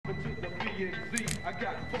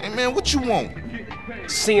Hey, man, what you want?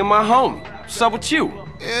 Seeing my homie. What's up with you?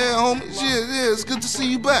 Yeah, homie. Yeah, it's good to see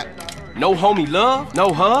you back. No homie love?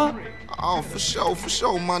 No hug? Oh, for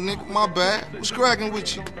sure, my nigga. My bad. What's cracking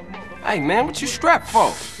with you? Hey, man, what you strapped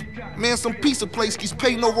for? Man, some pizza place keeps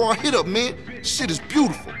Payne over our hit up, man. Shit is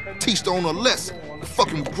beautiful. Teach the owner a lesson.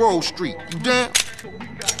 Fucking Grove Street. You down?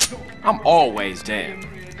 I'm always down.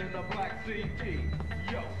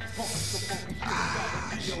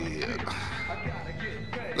 Shit.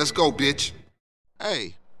 Let's go, bitch.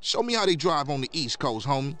 Hey, show me how they drive on the East Coast,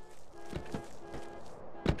 homie.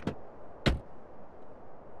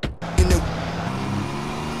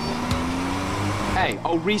 Hey,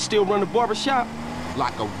 old Reed still run the barbershop?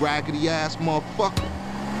 Like a raggedy-ass motherfucker.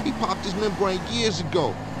 He popped his membrane years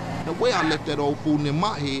ago. The way I left that old fool in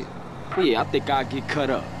my head. Yeah, I think I'll get cut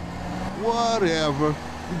up. Whatever.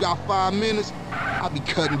 You got 5 minutes? I'll be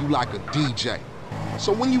cutting you like a DJ.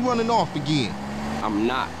 So when you running off again? I'm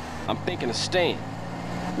not. I'm thinking of staying.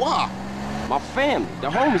 Why? My family,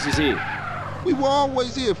 the homies is here. We were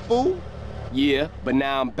always here, fool. Yeah, but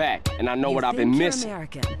now I'm back, and I know what I've been missing.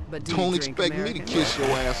 American, but Don't expect me to kiss your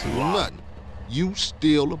ass or nothing. You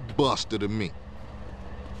still a buster to me.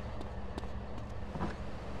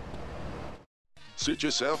 Sit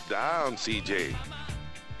yourself down, CJ.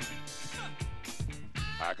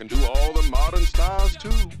 I can do all the modern styles,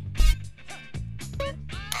 too.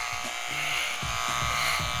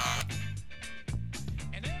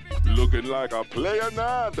 Looking like a player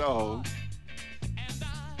now, dog.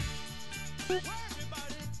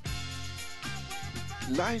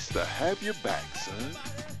 Nice to have you back, son.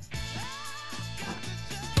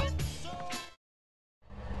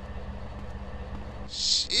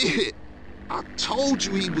 Shit. I told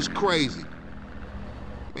you he was crazy.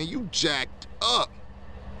 Man, you jacked up.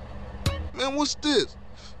 Man, what's this?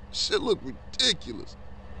 Shit look ridiculous.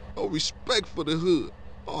 No respect for the hood.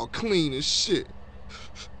 All clean as shit.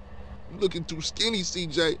 You looking too skinny,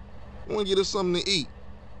 CJ. I wanna get us something to eat.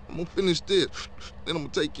 I'm gonna finish this, then I'm gonna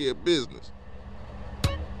take care of business.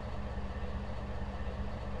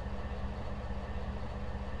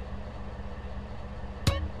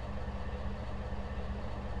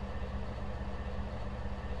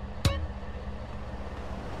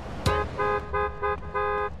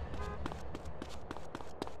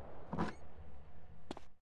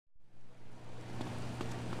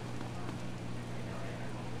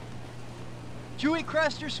 Chewy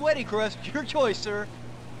crust or sweaty crust, your choice, sir.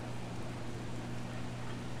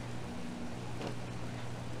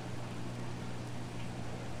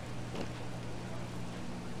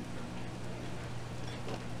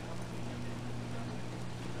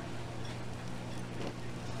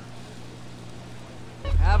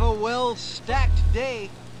 Have a well-stacked day.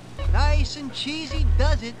 Nice and cheesy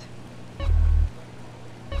does it.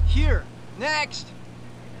 Here, next.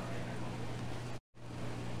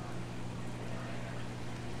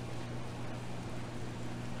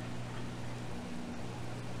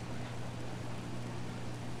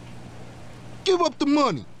 Give up the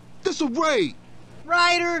money. This a raid.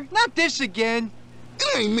 Ryder, not this again.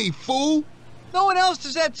 It ain't me, fool. No one else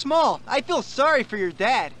is that small. I feel sorry for your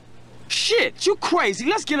dad. Shit, you crazy.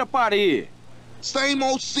 Let's get up out of here. Same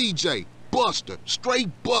old CJ. Buster. Straight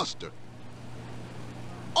buster.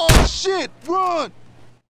 Oh, shit. Run.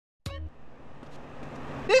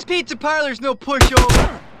 This pizza parlor's no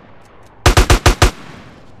pushover.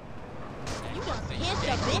 You just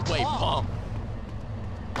hit the big Wait, ball. pump.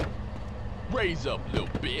 Raise up, little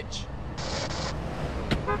bitch.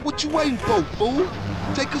 What you waiting for, fool?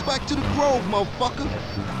 Take us back to the Grove, motherfucker.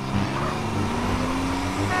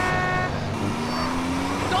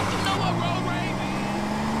 Don't you know what road rage is?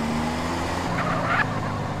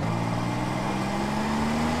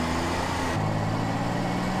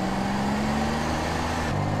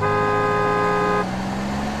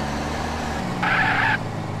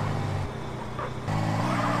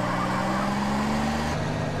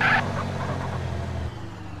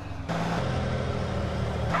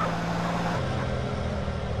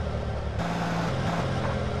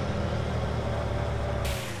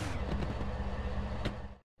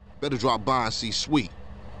 Better drop by and see Sweet.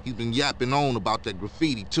 He's been yapping on about that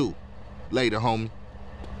graffiti, too. Later, homie.